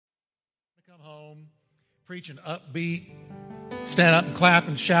come home, preach an upbeat, stand up and clap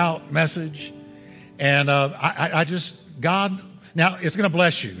and shout message. And God, now it's going to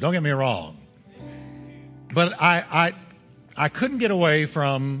bless you. Don't get me wrong. But I couldn't get away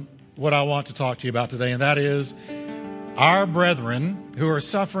from what I want to talk to you about today, and that is our brethren who are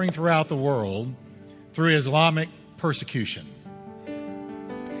suffering throughout the world through Islamic persecution.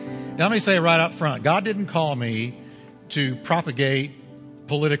 Now, let me say right up front, God didn't call me to propagate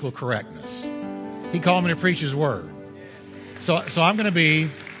political correctness. He called me to preach His word. So I'm going to be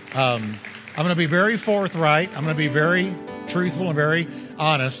very forthright. I'm going to be very truthful and very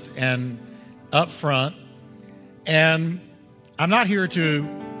honest and upfront. And I'm not here to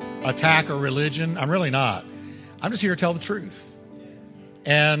attack a religion. I'm really not. I'm just here to tell the truth.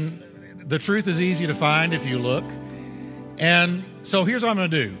 And the truth is easy to find if you look. And so here's what I'm going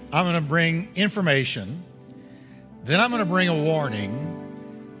to do. I'm going to bring information. Then I'm going to bring a warning.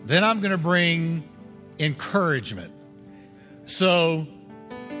 Then I'm going to bring encouragement. So,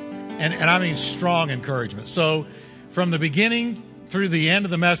 and I mean strong encouragement. So from the beginning through the end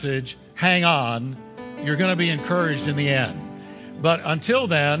of the message, hang on. You're going to be encouraged in the end. But until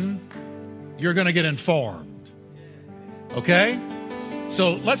then, you're going to get informed. Okay?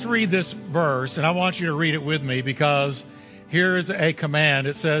 So let's read this verse, and I want you to read it with me because here's a command.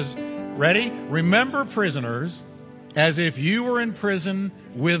 It says, ready? Remember prisoners as if you were in prison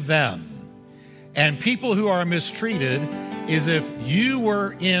with them, and people who are mistreated as if you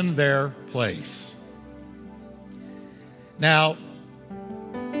were in their place. Now,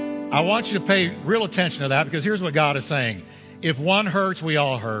 I want you to pay real attention to that because here's what God is saying. If one hurts, we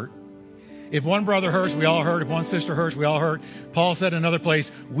all hurt. If one brother hurts, we all hurt. If one sister hurts, we all hurt. Paul said in another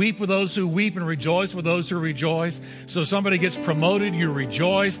place, weep with those who weep and rejoice with those who rejoice. So if somebody gets promoted, you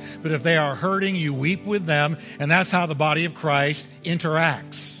rejoice. But if they are hurting, you weep with them. And that's how the body of Christ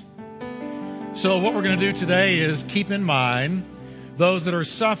interacts. So what we're going to do today is keep in mind those that are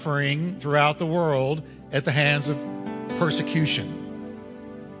suffering throughout the world at the hands of persecution.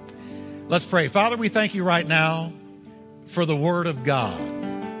 Let's pray. Father, we thank you right now for the Word of God.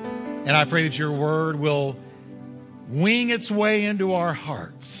 And I pray that your Word will wing its way into our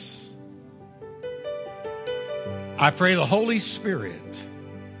hearts. I pray the Holy Spirit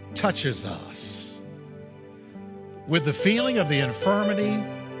touches us with the feeling of the infirmity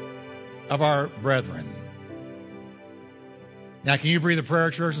of our brethren. Now, can you breathe a prayer,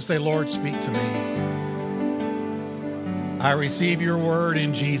 church, and say, Lord, speak to me. I receive your word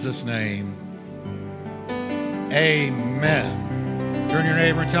in Jesus' name. Amen. Turn to your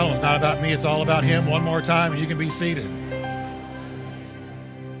neighbor and tell him it's not about me, it's all about him. One more time, and you can be seated.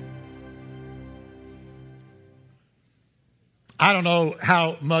 I don't know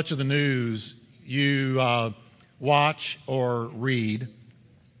how much of the news you watch or read.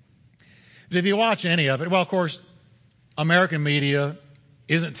 But if you watch any of it, well, of course, American media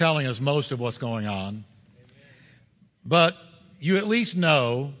isn't telling us most of what's going on. But you at least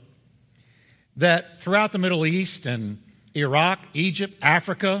know that throughout the Middle East and Iraq, Egypt,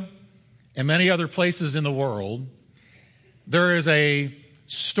 Africa, and many other places in the world, there is a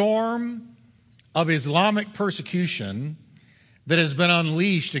storm of Islamic persecution that has been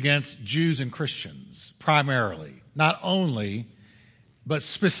unleashed against Jews and Christians, primarily. Not only, but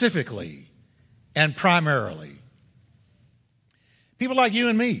specifically and primarily. People like you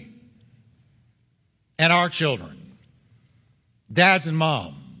and me and our children, dads and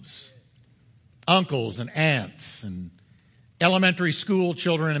moms, uncles and aunts, and elementary school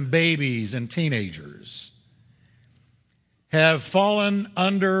children and babies and teenagers have fallen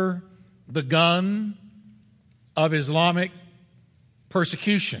under the gun of Islamic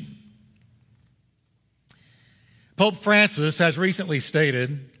persecution. Pope Francis has recently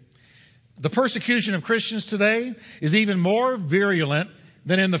stated, the persecution of Christians today is even more virulent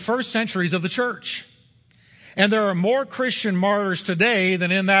than in the first centuries of the church. And there are more Christian martyrs today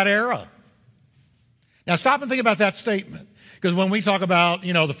than in that era. Now stop and think about that statement. Because when we talk about,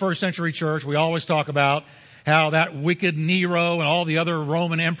 the first century church, we always talk about how that wicked Nero and all the other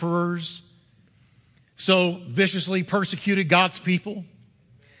Roman emperors so viciously persecuted God's people.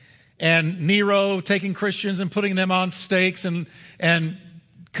 And Nero taking Christians and putting them on stakes and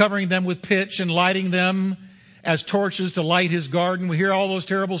covering them with pitch and lighting them as torches to light his garden. We hear all those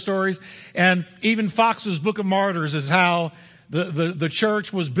terrible stories. And even Fox's Book of Martyrs is how the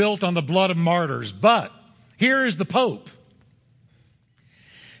church was built on the blood of martyrs. But here is the Pope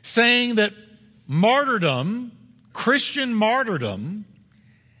saying that martyrdom, Christian martyrdom,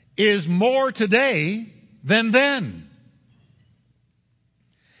 is more today than then.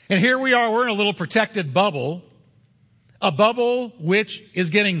 And here we are, we're in a little protected bubble, a bubble which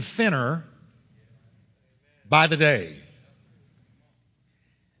is getting thinner by the day.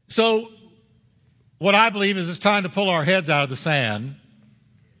 So what I believe is it's time to pull our heads out of the sand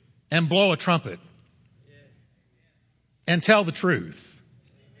and blow a trumpet and tell the truth.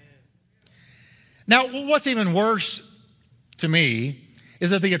 Now, what's even worse to me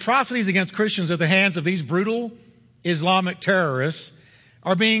is that the atrocities against Christians at the hands of these brutal Islamic terrorists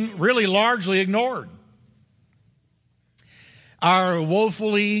are being really largely ignored. Our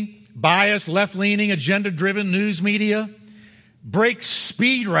woefully biased, left-leaning, agenda-driven news media breaks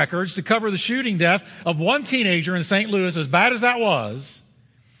speed records to cover the shooting death of one teenager in St. Louis, as bad as that was.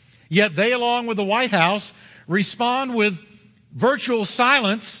 Yet they, along with the White House, respond with virtual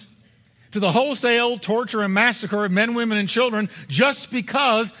silence to the wholesale torture and massacre of men, women, and children just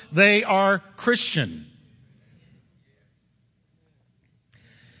because they are Christian.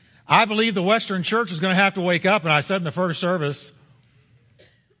 I believe the Western church is going to have to wake up, and I said in the first service,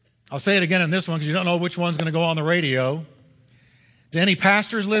 I'll say it again in this one because you don't know which one's going to go on the radio. To any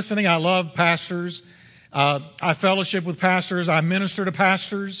pastors listening, I love pastors. I fellowship with pastors. I minister to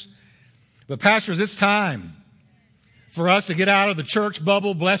pastors. But pastors, it's time for us to get out of the church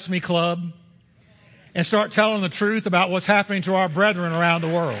bubble, bless me club, and start telling the truth about what's happening to our brethren around the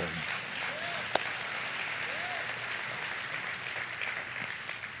world.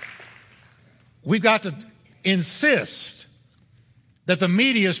 We've got to insist that the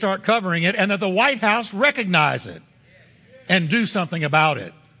media start covering it and that the White House recognize it and do something about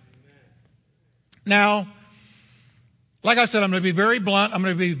it. Now, like I said, I'm going to be very blunt. I'm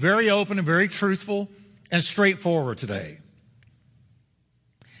going to be very open and very truthful and straightforward today.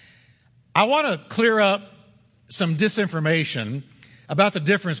 I want to clear up some disinformation about the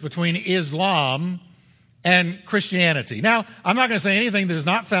difference between Islam and Christianity. Now, I'm not going to say anything that is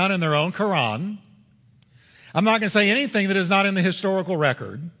not found in their own Quran. I'm not going to say anything that is not in the historical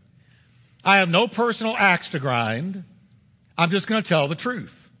record. I have no personal axe to grind. I'm just going to tell the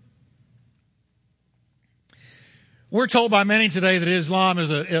truth. We're told by many today that Islam is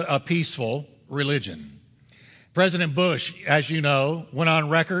a peaceful religion. President Bush, as you know, went on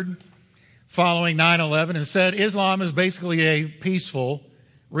record following 9/11 and said Islam is basically a peaceful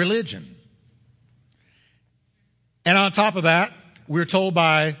religion. And on top of that, we're told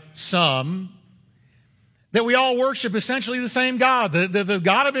by some that we all worship essentially the same God. The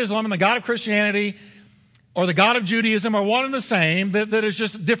God of Islam and the God of Christianity or the God of Judaism are one and the same, that it's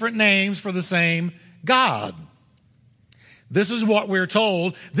just different names for the same God. This is what we're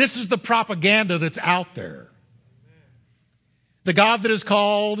told. This is the propaganda that's out there. The God that is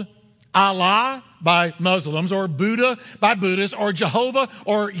called Allah by Muslims, or Buddha by Buddhists, or Jehovah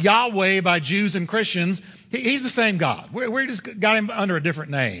or Yahweh by Jews and Christians, he's the same God. We just got him under a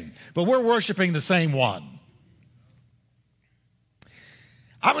different name, but we're worshiping the same one.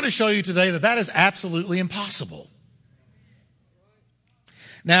 I'm going to show you today that is absolutely impossible.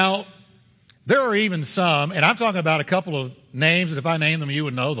 Now, there are even some, and I'm talking about a couple of names, that if I name them, you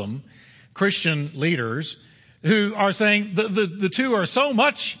would know them, Christian leaders who are saying the two are so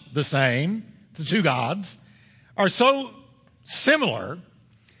much the same, the two gods are so similar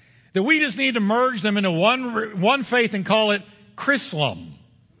that we just need to merge them into one faith and call it Chrislam.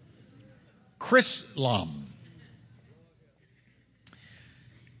 Chrislam.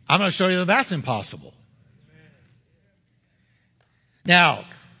 I'm going to show you that that's impossible. Now,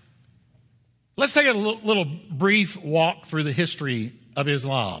 let's take a little brief walk through the history of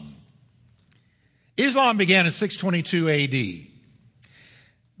Islam. Islam began in 622 AD.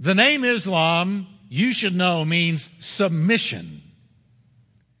 The name Islam, you should know, means submission,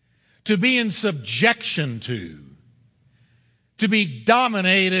 to be in subjection to be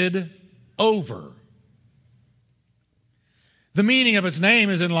dominated over. The meaning of its name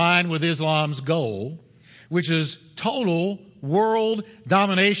is in line with Islam's goal, which is total world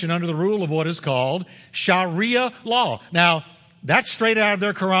domination under the rule of what is called Sharia law. Now, that's straight out of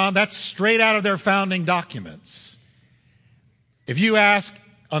their Quran. That's straight out of their founding documents. If you ask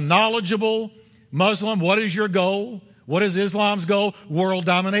a knowledgeable Muslim, what is your goal? What is Islam's goal? World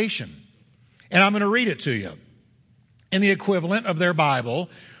domination. And I'm going to read it to you. In the equivalent of their Bible,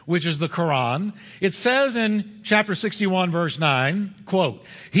 which is the Quran, it says in chapter 61, verse 9, quote,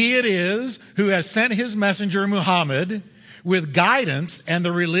 "He it is who has sent his messenger Muhammad with guidance and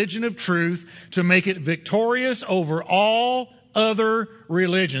the religion of truth to make it victorious over all other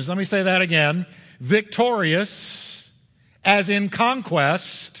religions." Let me say that again. Victorious, as in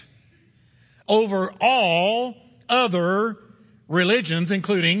conquest, over all other religions,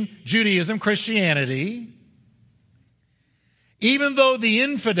 including Judaism, Christianity. Even though the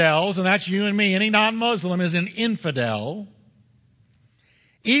infidels, and that's you and me, any non-Muslim is an infidel.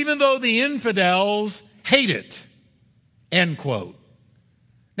 Even though the infidels hate it, end quote.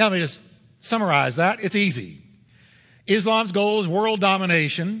 Now let me just summarize that. It's easy. Islam's goal is world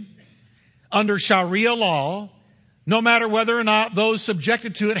domination under Sharia law, no matter whether or not those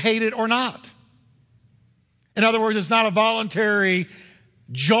subjected to it hate it or not. In other words, it's not a voluntary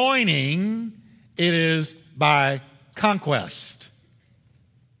joining, it is by conquest.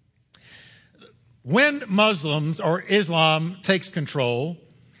 When Muslims or Islam takes control,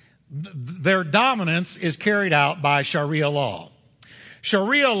 their dominance is carried out by Sharia law.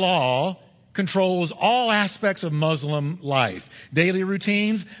 Sharia law controls all aspects of Muslim life. Daily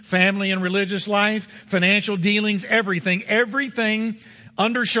routines, family and religious life, financial dealings, everything. Everything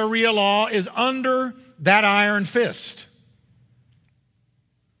under Sharia law is under that iron fist.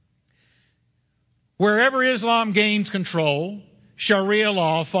 Wherever Islam gains control, Sharia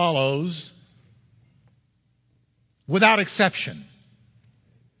law follows without exception.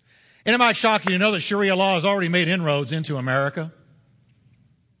 And it might shock you to know that Sharia law has already made inroads into America.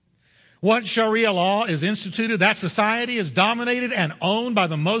 Once Sharia law is instituted, that society is dominated and owned by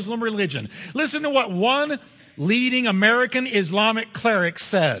the Muslim religion. Listen to what one leading American Islamic cleric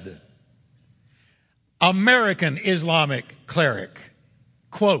said. American Islamic cleric,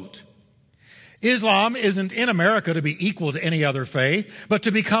 quote, Islam isn't in America to be equal to any other faith, but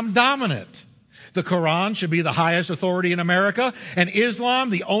to become dominant. The Quran should be the highest authority in America, and Islam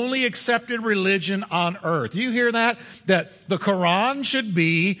the only accepted religion on earth. You hear that? That the Quran should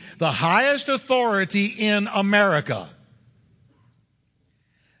be the highest authority in America,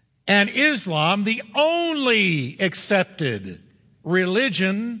 and Islam the only accepted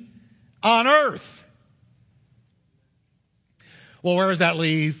religion on earth. Well, where does that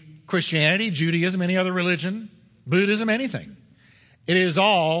leave Christianity, Judaism, any other religion, Buddhism, anything? It is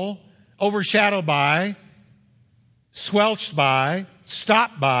all overshadowed by, squelched by,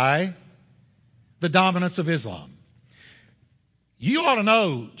 stopped by the dominance of Islam. You ought to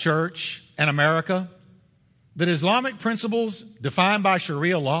know, church and America, that Islamic principles defined by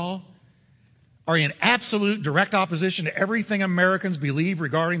Sharia law are in absolute direct opposition to everything Americans believe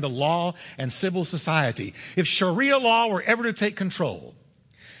regarding the law and civil society. If Sharia law were ever to take control,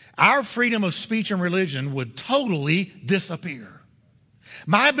 our freedom of speech and religion would totally disappear.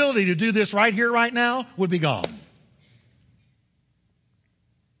 My ability to do this right here, right now, would be gone.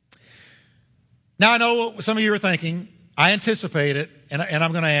 Now, I know what some of you are thinking. I anticipate it, and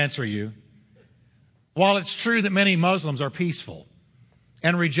I'm going to answer you. While it's true that many Muslims are peaceful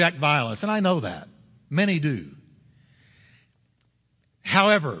and reject violence, and I know that, many do.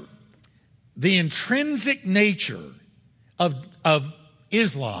 However, the intrinsic nature of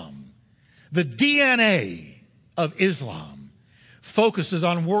Islam, the DNA of Islam, focuses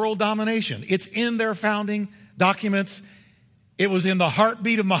on world domination. It's in their founding documents. It was in the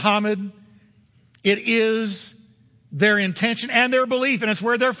heartbeat of Muhammad. It is their intention and their belief, and it's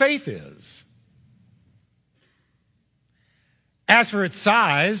where their faith is. As for its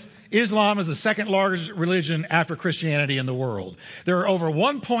size, Islam is the second largest religion after Christianity in the world. There are over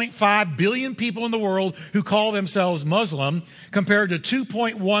 1.5 billion people in the world who call themselves Muslim, compared to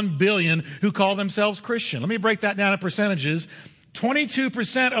 2.1 billion who call themselves Christian. Let me break that down in percentages.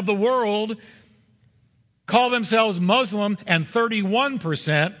 22% of the world call themselves Muslim and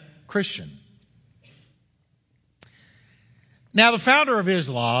 31% Christian. Now, the founder of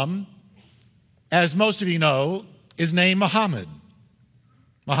Islam, as most of you know, is named Muhammad.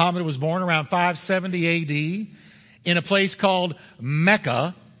 Muhammad was born around 570 AD in a place called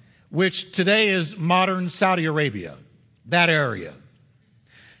Mecca, which today is modern Saudi Arabia, that area.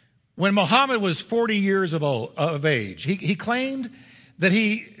 When Muhammad was 40 years of age, he claimed that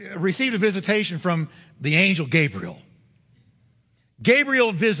he received a visitation from the angel Gabriel.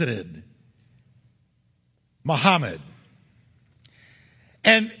 Gabriel visited Muhammad,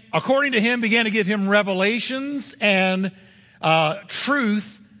 and according to him, began to give him revelations and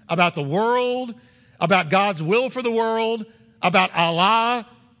truth about the world, about God's will for the world, about Allah,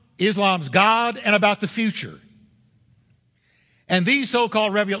 Islam's God, and about the future. And these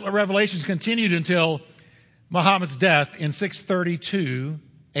so-called revelations continued until Muhammad's death in 632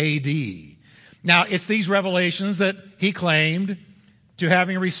 AD. Now, it's these revelations that he claimed to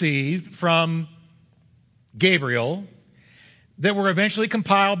having received from Gabriel that were eventually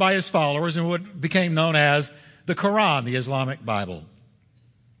compiled by his followers in what became known as the Quran, the Islamic Bible.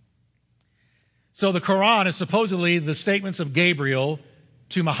 So the Quran is supposedly the statements of Gabriel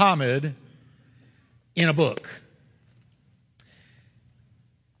to Muhammad in a book.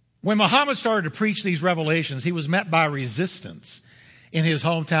 When Muhammad started to preach these revelations, he was met by resistance in his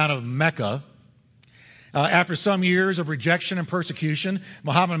hometown of Mecca. After some years of rejection and persecution,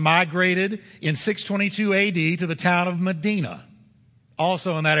 Muhammad migrated in 622 AD to the town of Medina,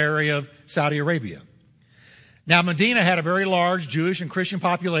 also in that area of Saudi Arabia. Now, Medina had a very large Jewish and Christian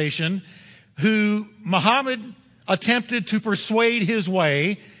population who Muhammad attempted to persuade his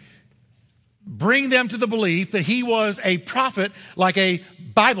way, bring them to the belief that he was a prophet, like a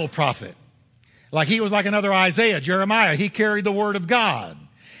Bible prophet. Like he was like another Isaiah, Jeremiah. He carried the word of God.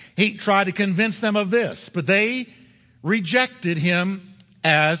 He tried to convince them of this, but they rejected him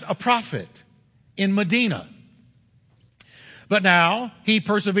as a prophet in Medina. But now he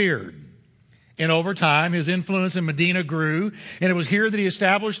persevered. And over time, his influence in Medina grew, and it was here that he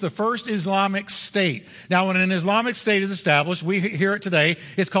established the first Islamic state. Now, when an Islamic state is established, we hear it today,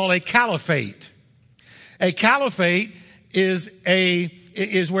 it's called a caliphate. A caliphate is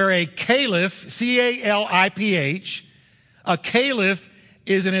where a caliph, C-A-L-I-P-H, a caliph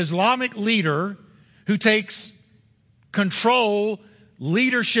is an Islamic leader who takes control,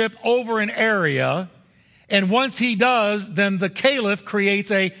 leadership over an area, and once he does, then the caliph creates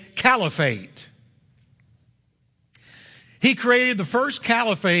a caliphate. He created the first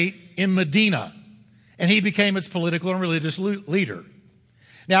caliphate in Medina, and he became its political and religious leader.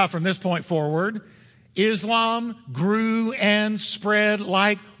 Now, from this point forward, Islam grew and spread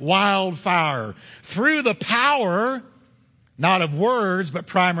like wildfire through the power, not of words, but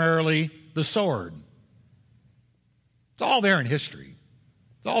primarily the sword. It's all there in history.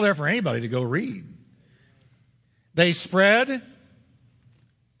 It's all there for anybody to go read. They spread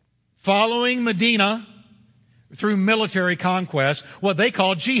following Medina through military conquest, what they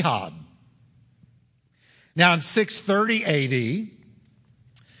call jihad. Now, in 630 AD,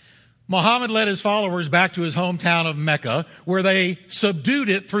 Muhammad led his followers back to his hometown of Mecca, where they subdued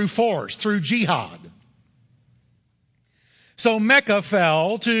it through force, through jihad. So Mecca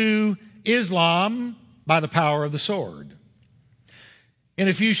fell to Islam by the power of the sword. In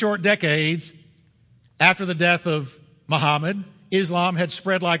a few short decades after the death of Muhammad, Islam had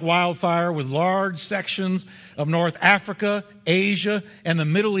spread like wildfire, with large sections of North Africa, Asia, and the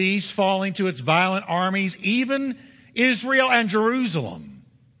Middle East falling to its violent armies, even Israel and Jerusalem.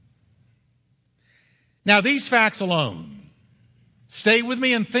 Now, these facts alone, stay with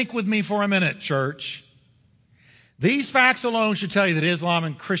me and think with me for a minute, church. These facts alone should tell you that Islam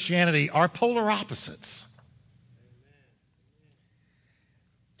and Christianity are polar opposites.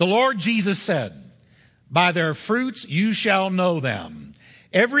 The Lord Jesus said, "By their fruits you shall know them.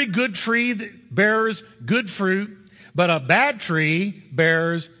 Every good tree that bears good fruit, but a bad tree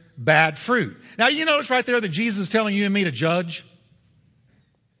bears bad fruit." Now, you notice right there that Jesus is telling you and me to judge.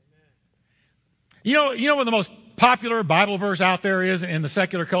 You know what the most popular Bible verse out there is in the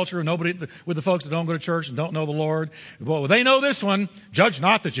secular culture, with the folks that don't go to church and don't know the Lord? Well, they know this one: "Judge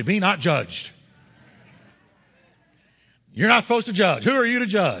not that you be not judged." You're not supposed to judge. Who are you to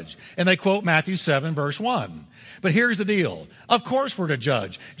judge? And they quote Matthew 7, verse 1. But here's the deal. Of course we're to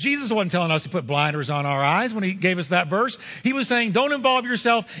judge. Jesus wasn't telling us to put blinders on our eyes when he gave us that verse. He was saying, don't involve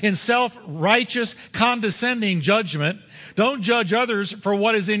yourself in self-righteous, condescending judgment. Don't judge others for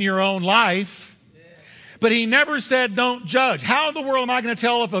what is in your own life. But he never said don't judge. How in the world am I going to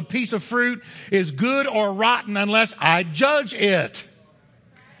tell if a piece of fruit is good or rotten unless I judge it?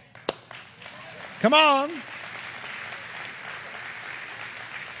 Come on.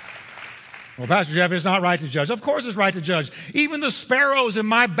 Well, Pastor Jeff, it's not right to judge. Of course it's right to judge. Even the sparrows in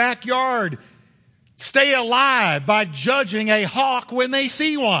my backyard stay alive by judging a hawk when they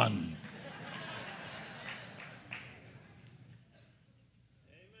see one.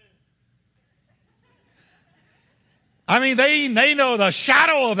 I mean, they know the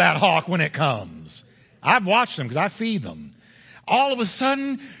shadow of that hawk when it comes. I've watched them because I feed them. All of a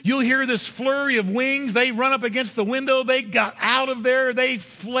sudden, you'll hear this flurry of wings. They run up against the window. They got out of there. They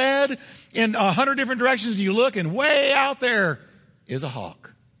fled in 100 different directions. You look, and way out there is a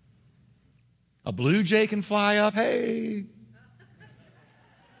hawk. A blue jay can fly up. Hey.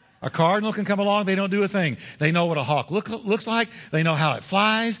 A cardinal can come along. They don't do a thing. They know what a hawk looks like. They know how it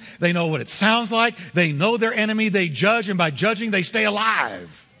flies. They know what it sounds like. They know their enemy. They judge, and by judging, they stay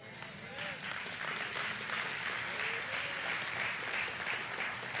alive.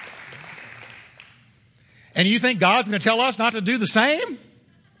 And you think God's going to tell us not to do the same?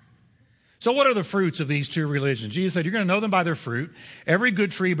 So what are the fruits of these two religions? Jesus said, you're going to know them by their fruit. Every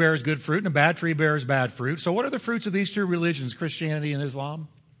good tree bears good fruit, and a bad tree bears bad fruit. So what are the fruits of these two religions, Christianity and Islam?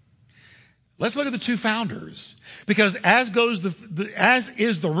 Let's look at the two founders. Because as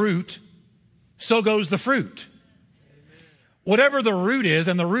is the root, so goes the fruit. Whatever the root is,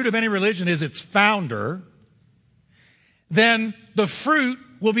 and the root of any religion is its founder, then the fruit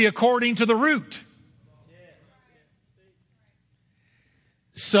will be according to the root.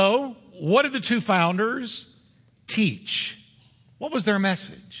 So, what did the two founders teach? What was their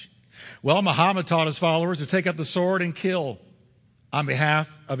message? Well, Muhammad taught his followers to take up the sword and kill on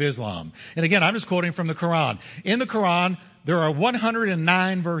behalf of Islam. And again, I'm just quoting from the Quran. In the Quran, there are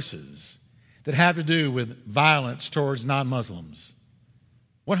 109 verses that have to do with violence towards non-Muslims.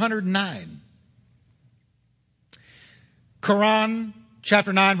 109. Quran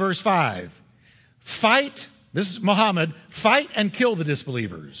chapter 9, verse 5. Fight, this is Muhammad, fight and kill the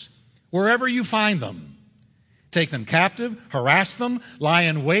disbelievers wherever you find them. Take them captive, harass them, lie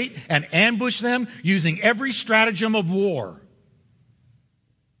in wait, and ambush them using every stratagem of war.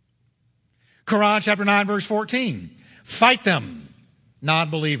 Quran chapter 9, verse 14. Fight them,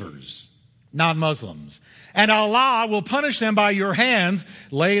 non-believers, non-Muslims, and Allah will punish them by your hands.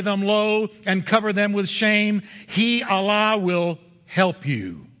 Lay them low and cover them with shame. He, Allah, will help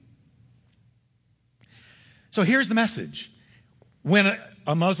you. So here's the message. When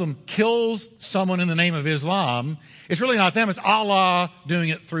a Muslim kills someone in the name of Islam, it's really not them, it's Allah doing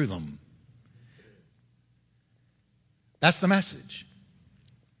it through them. That's the message.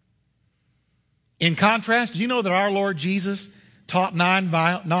 In contrast, do you know that our Lord Jesus taught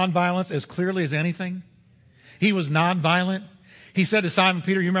nonviolence as clearly as anything? He was nonviolent. He said to Simon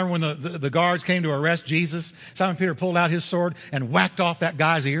Peter, you remember when the guards came to arrest Jesus? Simon Peter pulled out his sword and whacked off that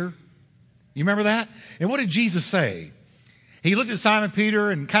guy's ear. You remember that? And what did Jesus say? He looked at Simon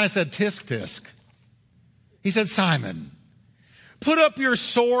Peter and kind of said, tisk, tisk. He said, Simon, put up your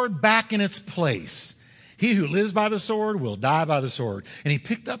sword back in its place. He who lives by the sword will die by the sword. And he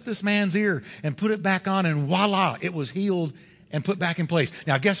picked up this man's ear and put it back on, and voila, it was healed and put back in place.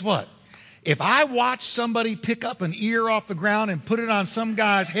 Now, guess what? If I watch somebody pick up an ear off the ground and put it on some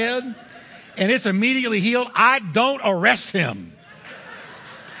guy's head, and it's immediately healed, I don't arrest him.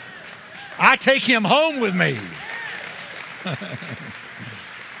 I take him home with me.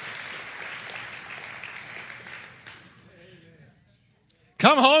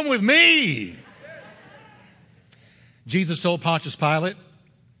 Come home with me. Jesus told Pontius Pilate,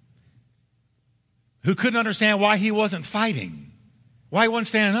 who couldn't understand why he wasn't fighting, why he wasn't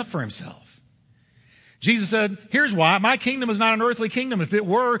standing up for himself. Jesus said, here's why. My kingdom is not an earthly kingdom. If it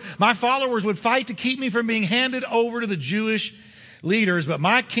were, my followers would fight to keep me from being handed over to the Jewish leaders. But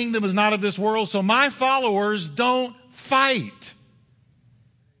my kingdom is not of this world, so my followers don't fight.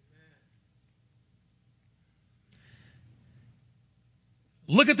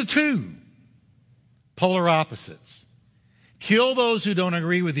 Look at the two polar opposites. Kill those who don't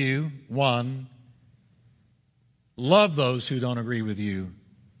agree with you, 1. Love those who don't agree with you,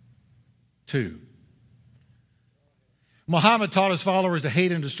 2. Muhammad taught his followers to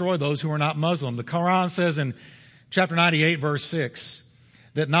hate and destroy those who are not Muslim. The Quran says in chapter 98, verse 6,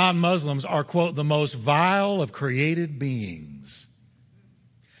 that non-Muslims are, quote, the most vile of created beings.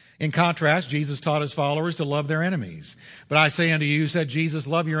 In contrast, Jesus taught his followers to love their enemies. But I say unto you, said Jesus,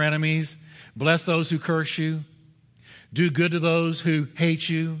 love your enemies, bless those who curse you, do good to those who hate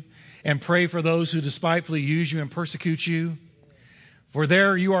you, and pray for those who despitefully use you and persecute you. For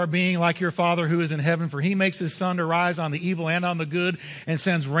there you are being like your Father who is in heaven, for he makes his sun to rise on the evil and on the good, and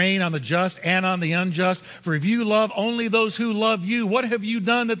sends rain on the just and on the unjust. For if you love only those who love you, what have you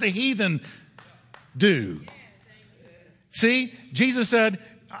done that the heathen do? See, Jesus said,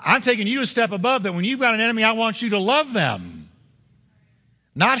 I'm taking you a step above that. When you've got an enemy, I want you to love them.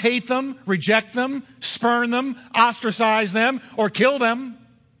 Not hate them, reject them, spurn them, ostracize them, or kill them.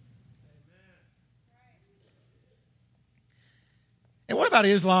 And what about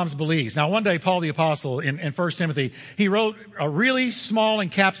Islam's beliefs? Now, one day, Paul the Apostle in 1 Timothy, he wrote a really small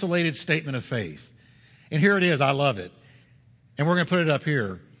encapsulated statement of faith. And here it is. I love it. And we're going to put it up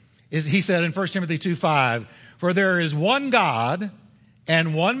here. He said in 1 Timothy 2:5, for there is one God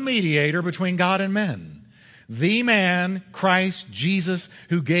and one mediator between God and men, the man, Christ Jesus,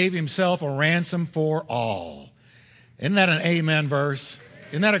 who gave himself a ransom for all. Isn't that an amen verse?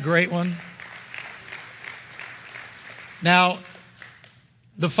 Isn't that a great one? Now,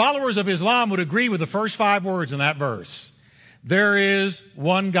 the followers of Islam would agree with the first 5 words in that verse. There is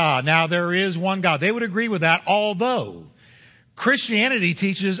one God. Now, there is one God. They would agree with that, although Christianity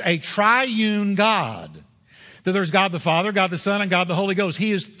teaches a triune God. That there's God the Father, God the Son, and God the Holy Ghost.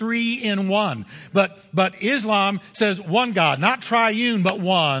 He is 3 in 1. But Islam says one God, not triune, but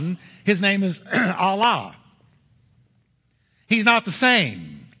one. His name is Allah. He's not the same.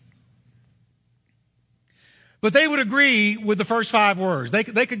 But they would agree with the first 5 words. They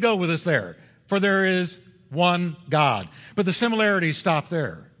could go with us there. For there is one God. But the similarities stop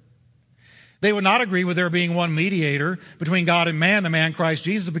there. They would not agree with there being one mediator between God and man, the man Christ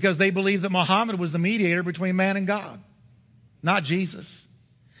Jesus, because they believed that Muhammad was the mediator between man and God, not Jesus.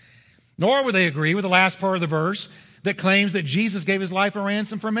 Nor would they agree with the last part of the verse that claims that Jesus gave his life a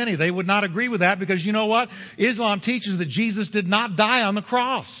ransom for many. They would not agree with that because you know what? Islam teaches that Jesus did not die on the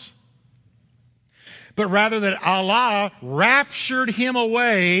cross, but rather that Allah raptured him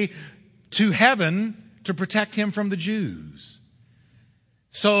away to heaven to protect him from the Jews.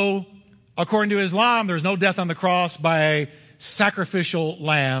 So, according to Islam, there's no death on the cross by a sacrificial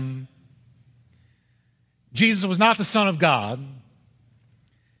lamb. Jesus was not the Son of God.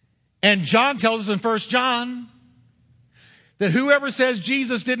 And John tells us in 1 John that whoever says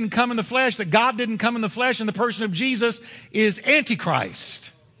Jesus didn't come in the flesh, that God didn't come in the flesh in the person of Jesus, is Antichrist.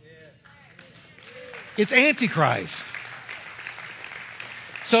 It's Antichrist.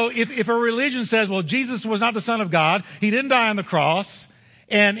 So if a religion says, well, Jesus was not the Son of God, he didn't die on the cross,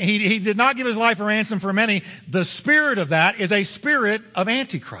 and he did not give his life a ransom for many, the spirit of that is a spirit of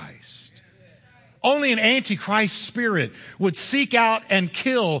Antichrist. Only an Antichrist spirit would seek out and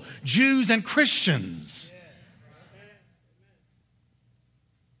kill Jews and Christians.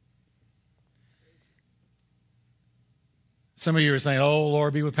 Some of you are saying, oh,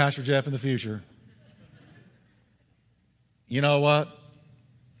 Lord, be with Pastor Jeff in the future. You know what?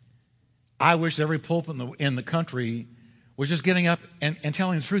 I wish every pulpit in the country was just getting up and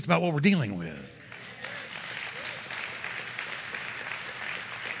telling the truth about what we're dealing with.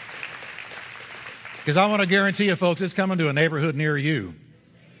 Because I want to guarantee you, folks, it's coming to a neighborhood near you.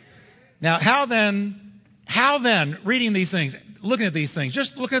 Now, how then, reading these things, looking at these things,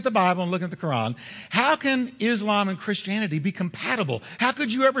 just looking at the Bible and looking at the Quran, how can Islam and Christianity be compatible? How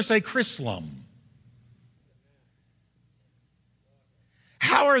could you ever say Chrislam?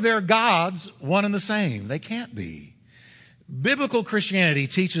 How are their gods one and the same? They can't be. Biblical Christianity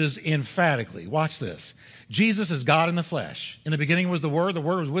teaches emphatically, watch this, Jesus is God in the flesh. In the beginning was the Word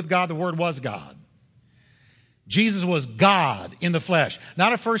was with God, the Word was God. Jesus was God in the flesh,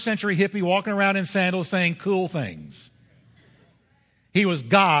 not a first century hippie walking around in sandals saying cool things. He was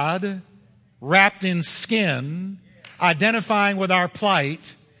God wrapped in skin, identifying with our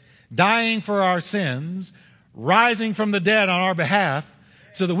plight, dying for our sins, rising from the dead on our behalf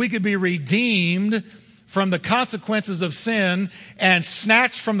so that we could be redeemed from the consequences of sin and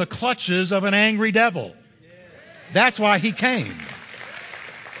snatched from the clutches of an angry devil. That's why he came.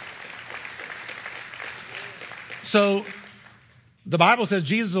 So the Bible says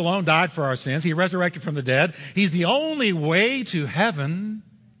Jesus alone died for our sins. He resurrected from the dead. He's the only way to heaven.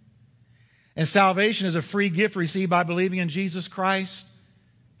 And salvation is a free gift received by believing in Jesus Christ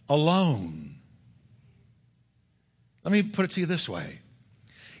alone. Let me put it to you this way.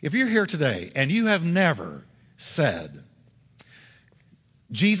 If you're here today and you have never said,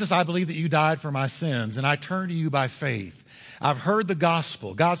 Jesus, I believe that you died for my sins, and I turn to you by faith. I've heard the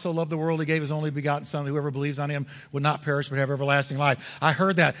gospel. God so loved the world, he gave his only begotten Son, that whoever believes on him would not perish but have everlasting life. I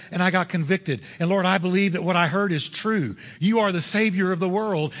heard that, and I got convicted. And Lord, I believe that what I heard is true. You are the Savior of the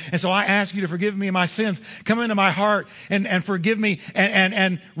world. And so I ask you to forgive me of my sins. Come into my heart and forgive me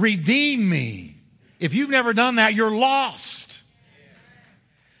and redeem me. If you've never done that, you're lost.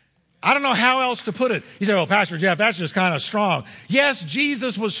 I don't know how else to put it. You say, well, Pastor Jeff, that's just kind of strong. Yes,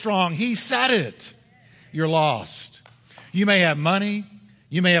 Jesus was strong. He said it. You're lost. You may have money.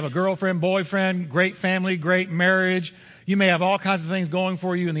 You may have a girlfriend, boyfriend, great family, great marriage. You may have all kinds of things going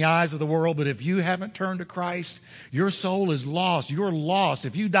for you in the eyes of the world, but if you haven't turned to Christ, your soul is lost. You're lost.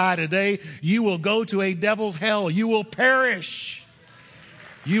 If you die today, you will go to a devil's hell. You will perish.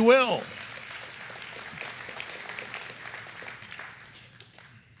 You will.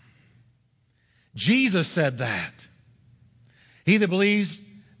 Jesus said that. He that believes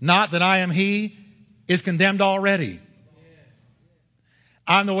not that I am he is condemned already.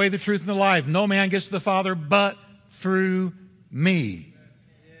 I'm the way, the truth, and the life. No man gets to the Father but through me.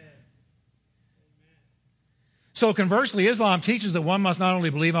 So conversely, Islam teaches that one must not only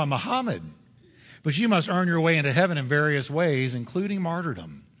believe on Muhammad, but you must earn your way into heaven in various ways, including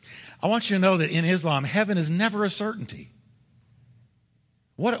martyrdom. I want you to know that in Islam, heaven is never a certainty.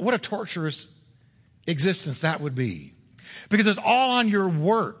 What a torturous existence that would be. Because it's all on your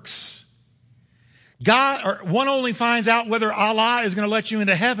works. One only finds out whether Allah is going to let you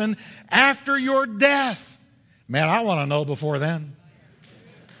into heaven after your death. Man, I want to know before then.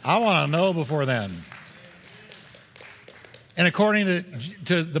 I want to know before then. And according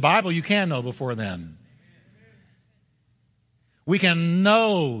to the Bible, you can know before then. We can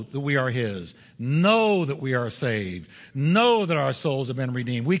know that we are his, know that we are saved, know that our souls have been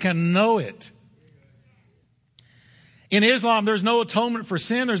redeemed. We can know it. In Islam, there's no atonement for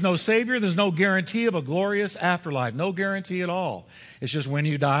sin. There's no Savior. There's no guarantee of a glorious afterlife. No guarantee at all. It's just when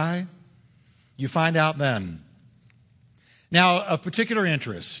you die, you find out then. Now, of particular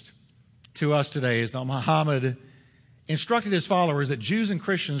interest, to us today is that Muhammad instructed his followers that Jews and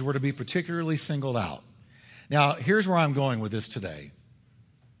Christians were to be particularly singled out. Now, here's where I'm going with this today.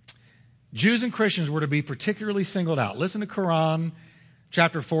 Jews and Christians were to be particularly singled out. Listen to Quran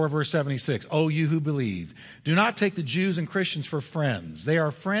chapter 4, verse 76. O you who believe, do not take the Jews and Christians for friends. They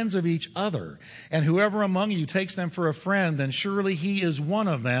are friends of each other. And whoever among you takes them for a friend, then surely he is one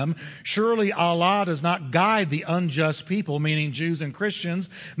of them. Surely Allah does not guide the unjust people, meaning Jews and Christians.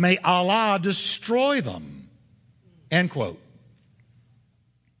 May Allah destroy them. End quote.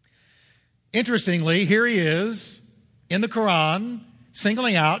 Interestingly, here he is in the Quran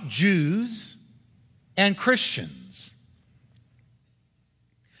singling out Jews and Christians.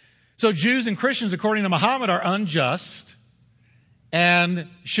 So Jews and Christians, according to Muhammad, are unjust and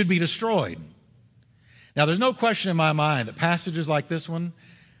should be destroyed. Now, there's no question in my mind that passages like this one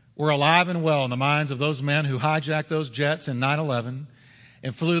were alive and well in the minds of those men who hijacked those jets in 9/11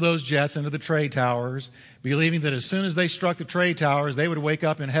 and flew those jets into the trade towers, believing that as soon as they struck the trade towers, they would wake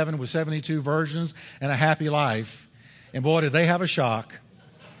up in heaven with 72 virgins and a happy life. And boy, did they have a shock.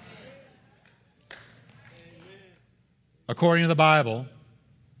 According to the Bible,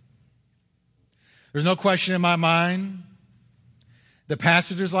 there's no question in my mind that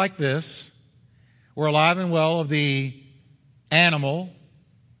passages like this were alive and well of the animal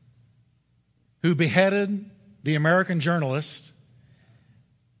who beheaded the American journalist,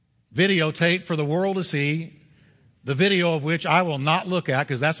 videotaped for the world to see, the video of which I will not look at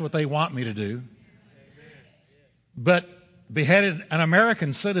because that's what they want me to do, but beheaded an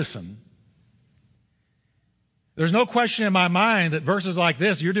American citizen. There's no question in my mind that verses like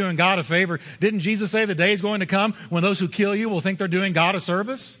this, you're doing God a favor. Didn't Jesus say the day is going to come when those who kill you will think they're doing God a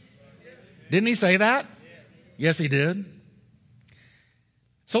service? Didn't he say that? Yes, he did.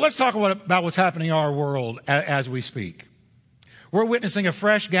 So let's talk about what's happening in our world as we speak. We're witnessing a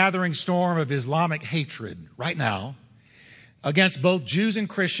fresh gathering storm of Islamic hatred right now against both Jews and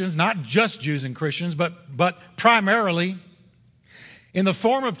Christians, not just Jews and Christians, but primarily in the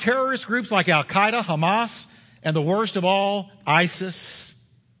form of terrorist groups like Al-Qaeda, Hamas, and the worst of all, ISIS.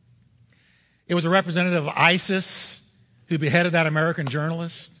 It was a representative of ISIS who beheaded that American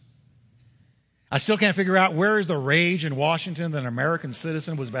journalist. I still can't figure out where is the rage in Washington that an American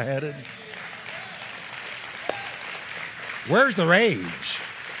citizen was beheaded. Where's the rage?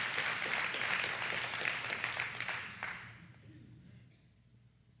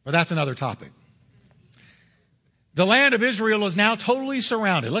 But that's another topic. The land of Israel is now totally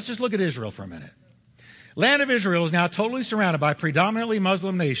surrounded. Let's just look at Israel for a minute. Land of Israel is now totally surrounded by predominantly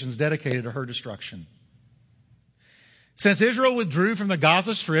Muslim nations dedicated to her destruction. Since Israel withdrew from the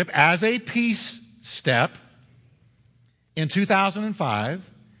Gaza Strip as a peace step in 2005,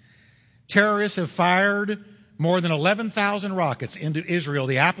 terrorists have fired more than 11,000 rockets into Israel,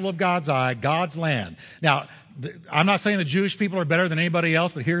 the apple of God's eye, God's land. Now, I'm not saying the Jewish people are better than anybody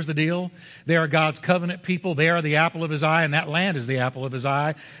else, but here's the deal. They are God's covenant people. They are the apple of his eye, and that land is the apple of his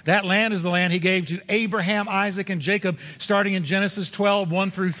eye. That land is the land he gave to Abraham, Isaac, and Jacob, starting in Genesis 12,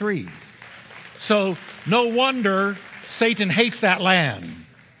 1 through 3. So no wonder Satan hates that land.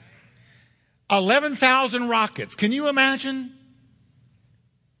 11,000 rockets. Can you imagine?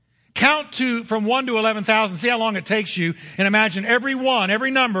 Count from 1 to 11,000. See how long it takes you. And imagine every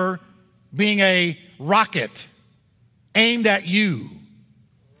number being a rocket aimed at you.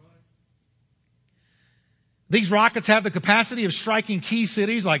 These rockets have the capacity of striking key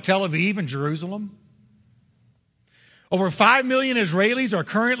cities like Tel Aviv and Jerusalem. Over 5 million Israelis are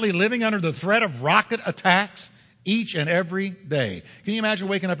currently living under the threat of rocket attacks each and every day. Can you imagine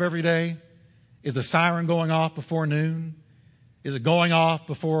waking up every day? Is the siren going off before noon? Is it going off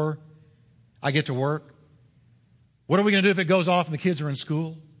before I get to work? What are we going to do if it goes off and the kids are in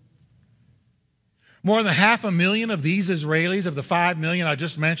school? More than 500,000 of these Israelis, of the 5 million I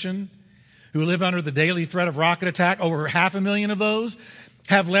just mentioned, who live under the daily threat of rocket attack, over 500,000 of those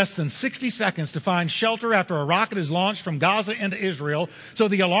have less than 60 seconds to find shelter after a rocket is launched from Gaza into Israel. So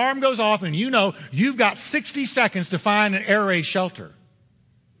the alarm goes off and you know you've got 60 seconds to find an air raid shelter.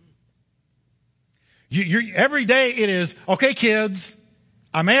 Every day it is, okay, kids,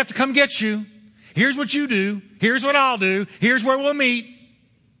 I may have to come get you. Here's what you do. Here's what I'll do. Here's where we'll meet.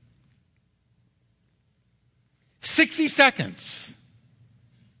 60 seconds.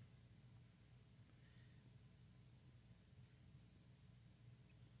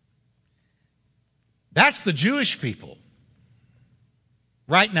 That's the Jewish people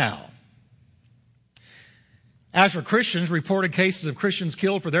right now. As for Christians, reported cases of Christians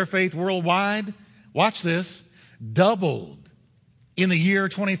killed for their faith worldwide, watch this, doubled in the year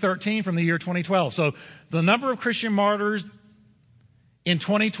 2013 from the year 2012. So the number of Christian martyrs in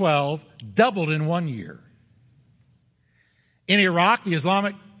 2012 doubled in 1 year. In Iraq, the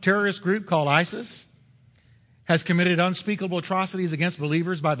Islamic terrorist group called ISIS has committed unspeakable atrocities against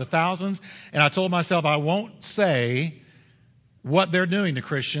believers by the thousands. And I told myself I won't say what they're doing to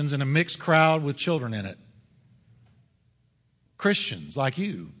Christians in a mixed crowd with children in it. Christians like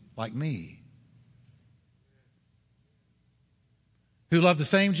you, like me, who love the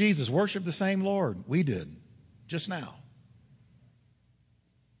same Jesus, worship the same Lord we did just now.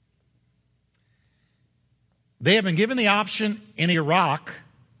 They have been given the option in Iraq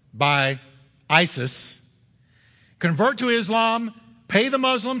by ISIS: convert to Islam, pay the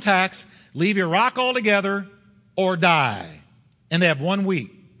Muslim tax, leave Iraq altogether, or die. And they have 1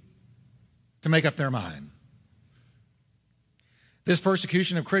 week to make up their mind. This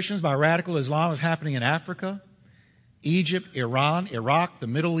persecution of Christians by radical Islam is happening in Africa, Egypt, Iran, Iraq, the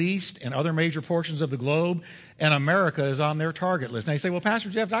Middle East, and other major portions of the globe, and America is on their target list. Now you say, well, Pastor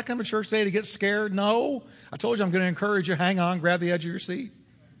Jeff, did I come to church today to get scared? No. I told you I'm going to encourage you. Hang on, grab the edge of your seat.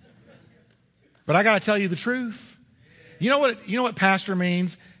 But I got to tell you the truth. You know what pastor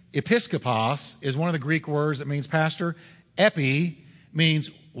means? Episkopos is one of the Greek words that means pastor. Epi means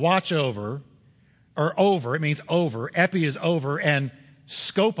watch over, or over. It means over. Epi is over, and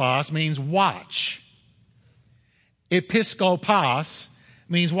skopos means watch. Episkopos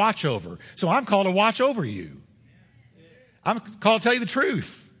means watch over. So I'm called to watch over you. I'm called to tell you the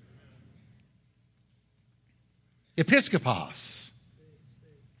truth. Episkopos.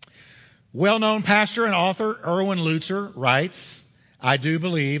 Well-known pastor and author Erwin Lutzer writes, I do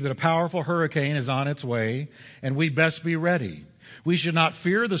believe that a powerful hurricane is on its way, and we'd best be ready. We should not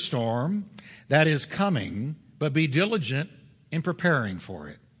fear the storm that is coming, but be diligent in preparing for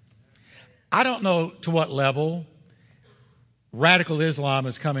it. I don't know to what level radical Islam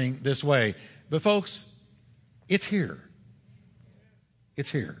is coming this way, but folks, it's here.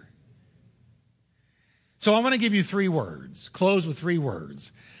 It's here. So I'm going to give you 3 words. Close with 3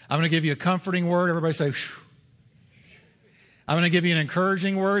 words. I'm going to give you a comforting word. Everybody say, phew. I'm going to give you an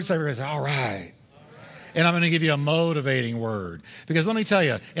encouraging word. So everybody say, all right. And I'm going to give you a motivating word. Because let me tell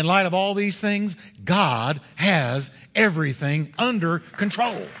you, in light of all these things, God has everything under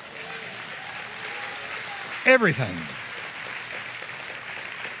control. Everything.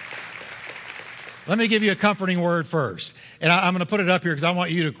 Let me give you a comforting word first. And I'm going to put it up here because I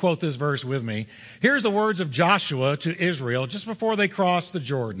want you to quote this verse with me. Here's the words of Joshua to Israel just before they crossed the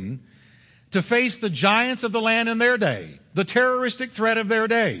Jordan to face the giants of the land in their day. The terroristic threat of their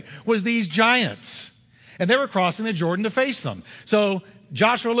day was these giants. And they were crossing the Jordan to face them. So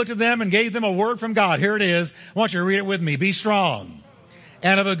Joshua looked at them and gave them a word from God. Here it is. I want you to read it with me. Be strong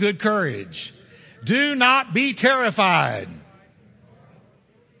and of a good courage. Do not be terrified,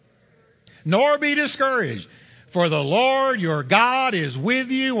 nor be discouraged, for the Lord your God is with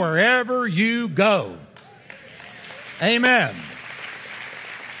you wherever you go. Amen.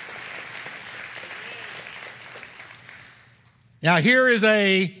 Now here is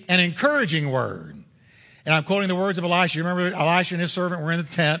an encouraging word. And I'm quoting the words of Elisha. You remember Elisha and his servant were in the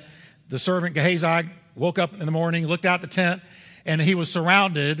tent. The servant Gehazi woke up in the morning, looked out the tent, and he was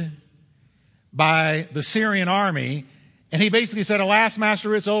surrounded by the Syrian army. And he basically said, alas,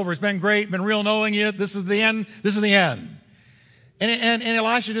 master, it's over. It's been great. Been real knowing you. This is the end. This is the end. And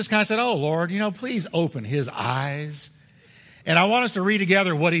Elisha just kind of said, oh, Lord, please open his eyes. And I want us to read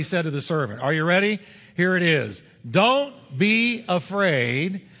together what he said to the servant. Are you ready? Here it is. Don't be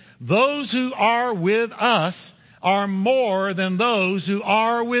afraid. Those who are with us are more than those who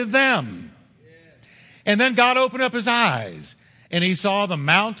are with them. And then God opened up his eyes. And he saw the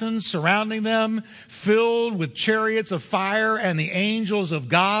mountains surrounding them, filled with chariots of fire and the angels of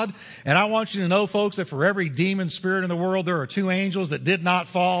God. And I want you to know, folks, that for every demon spirit in the world, there are 2 angels that did not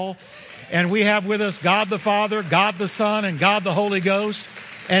fall. And we have with us God the Father, God the Son, and God the Holy Ghost.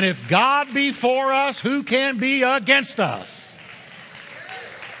 And if God be for us, who can be against us?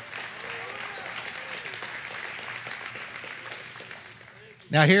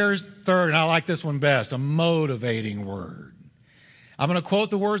 Now here's third, and I like this one best, a motivating word. I'm going to quote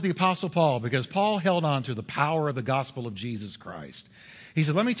the words of the Apostle Paul because Paul held on to the power of the gospel of Jesus Christ. He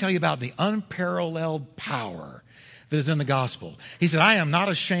said, let me tell you about the unparalleled power that is in the gospel. He said, I am not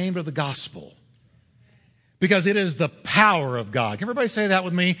ashamed of the gospel because it is the power of God. Can everybody say that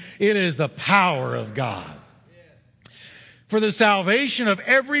with me? It is the power of God. For the salvation of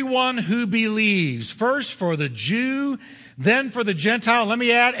everyone who believes, first for the Jew, then for the Gentile, let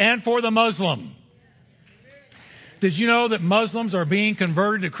me add, and for the Muslim. Did you know that Muslims are being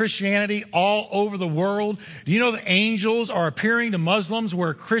converted to Christianity all over the world? Do you know that angels are appearing to Muslims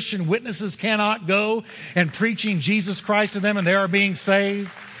where Christian witnesses cannot go and preaching Jesus Christ to them, and they are being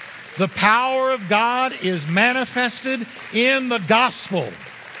saved? The power of God is manifested in the gospel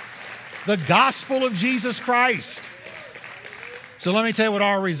of Jesus Christ. So let me tell you what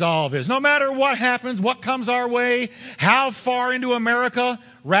our resolve is. No matter what happens, what comes our way, how far into America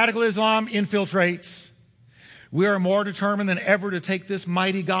radical Islam infiltrates, we are more determined than ever to take this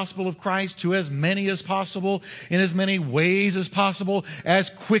mighty gospel of Christ to as many as possible, in as many ways as possible, as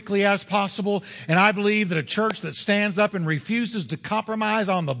quickly as possible. And I believe that a church that stands up and refuses to compromise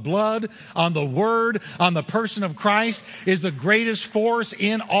on the blood, on the word, on the person of Christ is the greatest force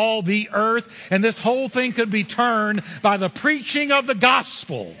in all the earth. And this whole thing could be turned by the preaching of the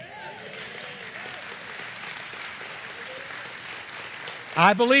gospel.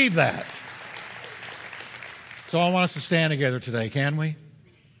 I believe that. So I want us to stand together today, can we?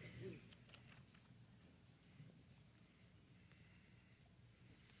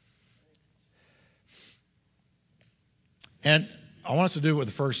 And I want us to do what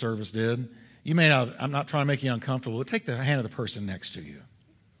the first service did. You may not, I'm not trying to make you uncomfortable, but take the hand of the person next to you.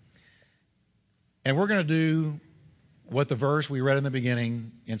 And we're going to do what the verse we read in the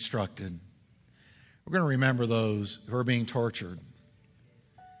beginning instructed. We're going to remember those who are being tortured,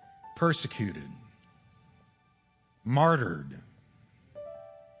 persecuted, martyred,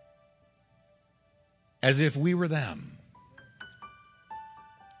 as if we were them.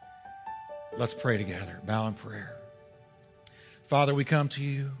 Let's pray together. Bow in prayer. Father, we come to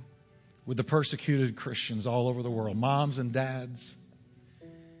you with the persecuted Christians all over the world, moms and dads,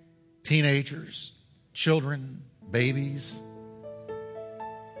 teenagers, children, babies,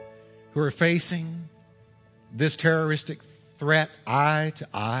 who are facing this terroristic threat eye to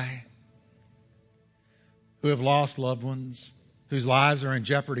eye, who have lost loved ones, whose lives are in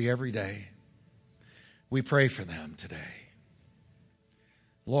jeopardy every day. We pray for them today.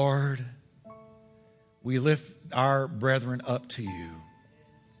 Lord, we lift our brethren up to you.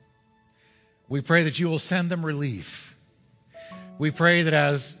 We pray that you will send them relief. We pray that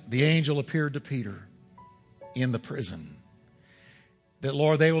as the angel appeared to Peter in the prison, that,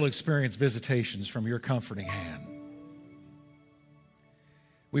 Lord, they will experience visitations from your comforting hand.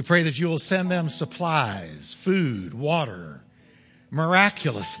 We pray that you will send them supplies, food, water,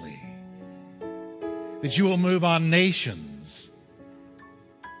 miraculously. That you will move on nations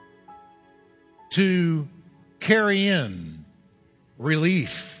to carry in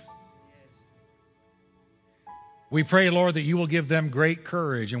relief. We pray, Lord, that you will give them great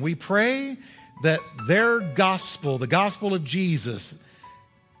courage. And we pray that their gospel, the gospel of Jesus,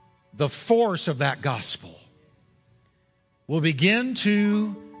 the force of that gospel, will begin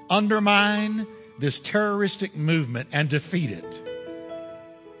to undermine this terroristic movement and defeat it.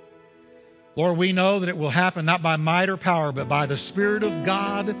 Lord, we know that it will happen not by might or power, but by the Spirit of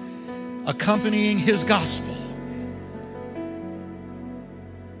God accompanying his gospel.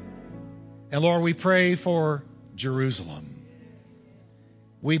 And Lord, we pray for Jerusalem.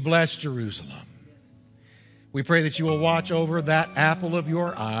 We bless Jerusalem. We pray that you will watch over that apple of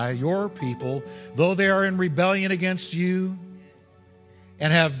your eye, your people, though they are in rebellion against you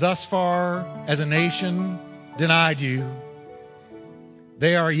and have thus far as a nation denied you.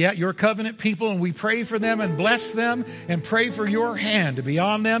 They are yet your covenant people, and we pray for them and bless them and pray for your hand to be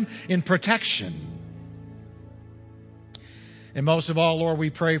on them in protection. And most of all, Lord, we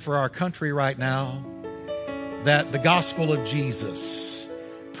pray for our country right now, that the gospel of Jesus,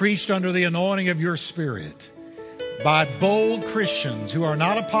 preached under the anointing of your Spirit, by bold Christians who are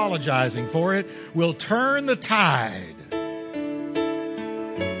not apologizing for it, will turn the tide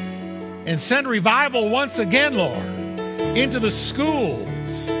and send revival once again, Lord, into the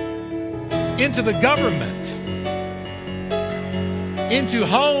schools, into the government, into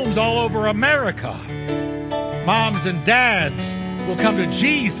homes all over America. Moms and dads will come to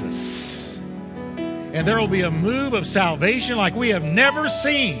Jesus, and there will be a move of salvation like we have never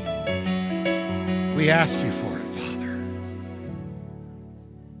seen. We ask you for it, Father.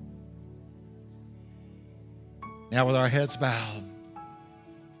 Now, with our heads bowed,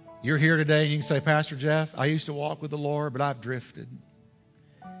 you're here today and you can say, Pastor Jeff, I used to walk with the Lord, but I've drifted.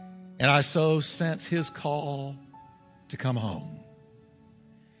 And I so sense his call to come home.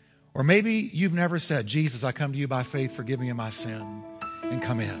 Or maybe you've never said, Jesus, I come to you by faith, forgive me of my sin, and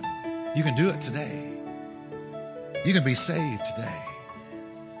come in. You can do it today. You can be saved today,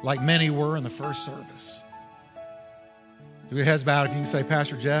 like many were in the first service. With your heads bowed, if you can say,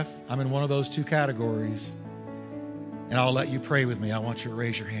 Pastor Jeff, I'm in one of those two categories, and I'll let you pray with me. I want you to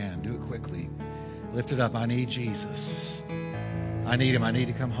raise your hand. Do it quickly. Lift it up. I need Jesus. I need him. I need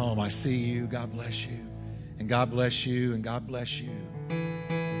to come home. I see you. God bless you. And God bless you. And God bless you.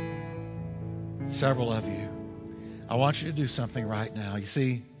 Several of you. I want you to do something right now. You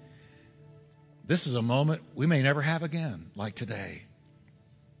see, this is a moment we may never have again like today,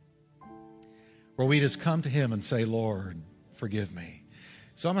 where we just come to him and say, Lord, forgive me.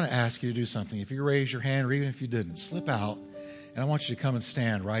 So I'm going to ask you to do something. If you raise your hand, or even if you didn't, slip out, and I want you to come and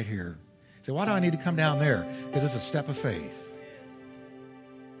stand right here. Say, why do I need to come down there? Because it's a step of faith.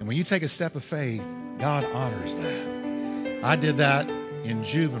 And when you take a step of faith, God honors that. I did that in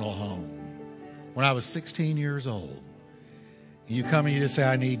juvenile home when I was 16 years old. And you come and you just say,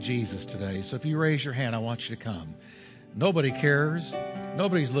 I need Jesus today. So if you raise your hand, I want you to come. Nobody cares.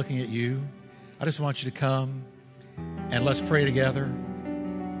 Nobody's looking at you. I just want you to come and let's pray together.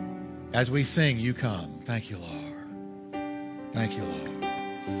 As we sing, you come. Thank you, Lord. Thank you, Lord.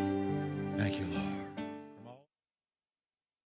 Thank you, Lord.